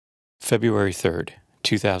February 3rd,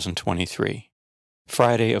 2023,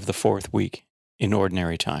 Friday of the fourth week in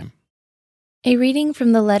Ordinary Time. A reading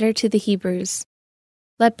from the letter to the Hebrews.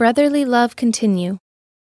 Let brotherly love continue.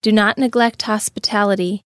 Do not neglect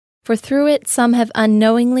hospitality, for through it some have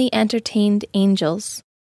unknowingly entertained angels.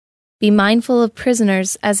 Be mindful of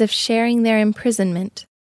prisoners as if sharing their imprisonment,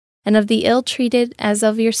 and of the ill-treated as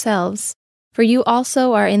of yourselves, for you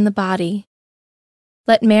also are in the body.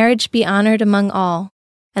 Let marriage be honored among all,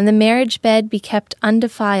 and the marriage bed be kept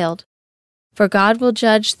undefiled, for God will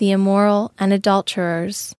judge the immoral and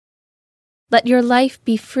adulterers. Let your life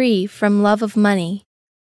be free from love of money,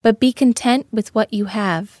 but be content with what you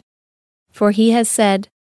have. For he has said,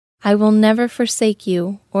 I will never forsake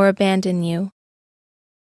you or abandon you.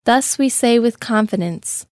 Thus we say with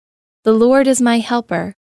confidence, the Lord is my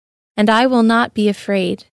helper, and I will not be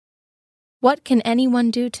afraid. What can anyone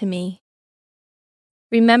do to me?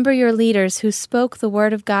 Remember your leaders who spoke the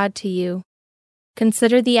word of God to you.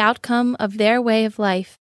 Consider the outcome of their way of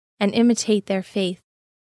life and imitate their faith.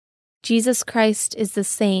 Jesus Christ is the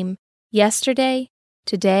same yesterday,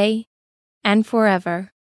 today, and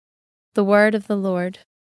forever. The word of the Lord.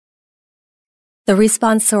 The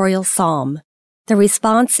responsorial psalm. The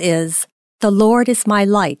response is, The Lord is my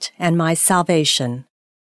light and my salvation.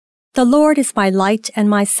 The Lord is my light and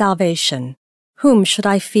my salvation. Whom should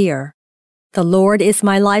I fear? The Lord is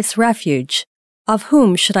my life's refuge. Of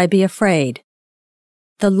whom should I be afraid?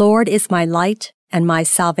 The Lord is my light and my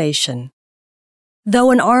salvation.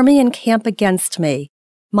 Though an army encamp against me,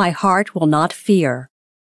 my heart will not fear.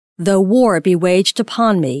 Though war be waged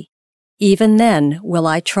upon me, even then will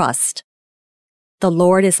I trust. The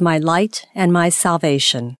Lord is my light and my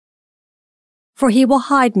salvation. For he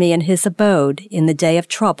will hide me in his abode in the day of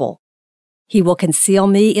trouble. He will conceal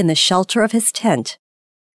me in the shelter of his tent.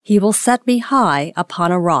 He will set me high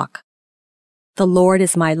upon a rock. The Lord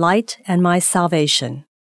is my light and my salvation.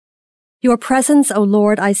 Your presence, O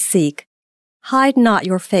Lord, I seek. Hide not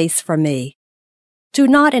your face from me. Do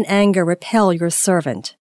not in anger repel your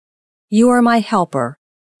servant. You are my helper.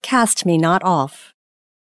 Cast me not off.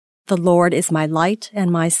 The Lord is my light and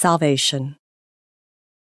my salvation.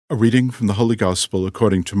 A reading from the Holy Gospel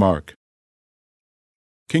according to Mark.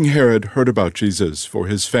 King Herod heard about Jesus, for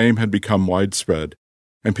his fame had become widespread,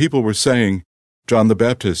 and people were saying, John the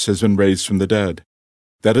Baptist has been raised from the dead.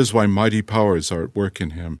 That is why mighty powers are at work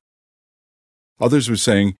in him. Others were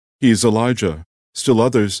saying, he is Elijah. Still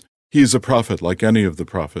others, he is a prophet like any of the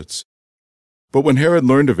prophets. But when Herod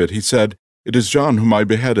learned of it, he said, It is John whom I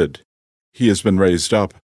beheaded. He has been raised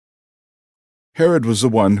up. Herod was the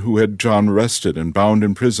one who had John arrested and bound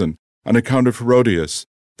in prison on account of Herodias,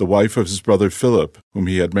 the wife of his brother Philip, whom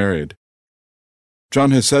he had married.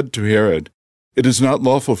 John has said to Herod, It is not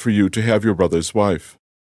lawful for you to have your brother's wife.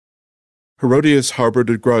 Herodias harbored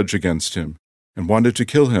a grudge against him and wanted to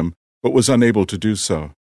kill him, but was unable to do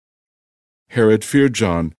so. Herod feared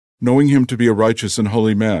John, knowing him to be a righteous and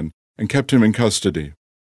holy man, and kept him in custody.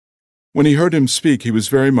 When he heard him speak, he was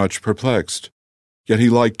very much perplexed, yet he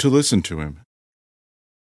liked to listen to him.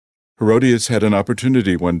 Herodias had an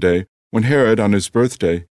opportunity one day when Herod, on his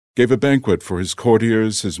birthday, gave a banquet for his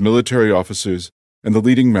courtiers, his military officers, and the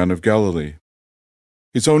leading men of Galilee.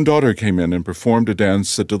 His own daughter came in and performed a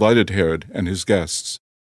dance that delighted Herod and his guests.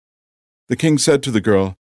 The king said to the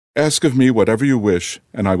girl, Ask of me whatever you wish,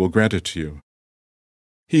 and I will grant it to you.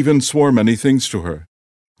 He even swore many things to her.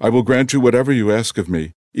 I will grant you whatever you ask of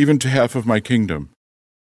me, even to half of my kingdom.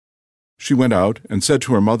 She went out and said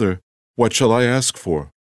to her mother, What shall I ask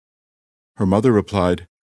for? Her mother replied,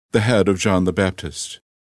 The head of John the Baptist.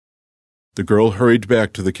 The girl hurried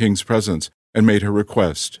back to the king's presence and made her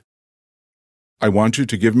request. I want you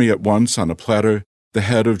to give me at once on a platter the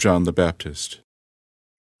head of John the Baptist.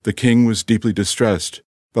 The king was deeply distressed,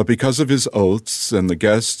 but because of his oaths and the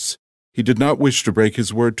guests, he did not wish to break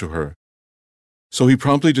his word to her. So he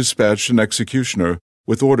promptly dispatched an executioner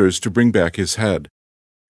with orders to bring back his head.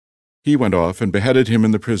 He went off and beheaded him in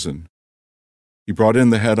the prison. He brought in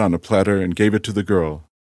the head on a platter and gave it to the girl.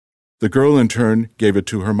 The girl, in turn, gave it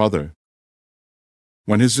to her mother.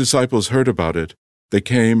 When his disciples heard about it, they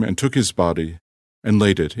came and took his body and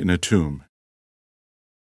laid it in a tomb.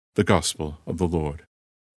 The Gospel of the Lord.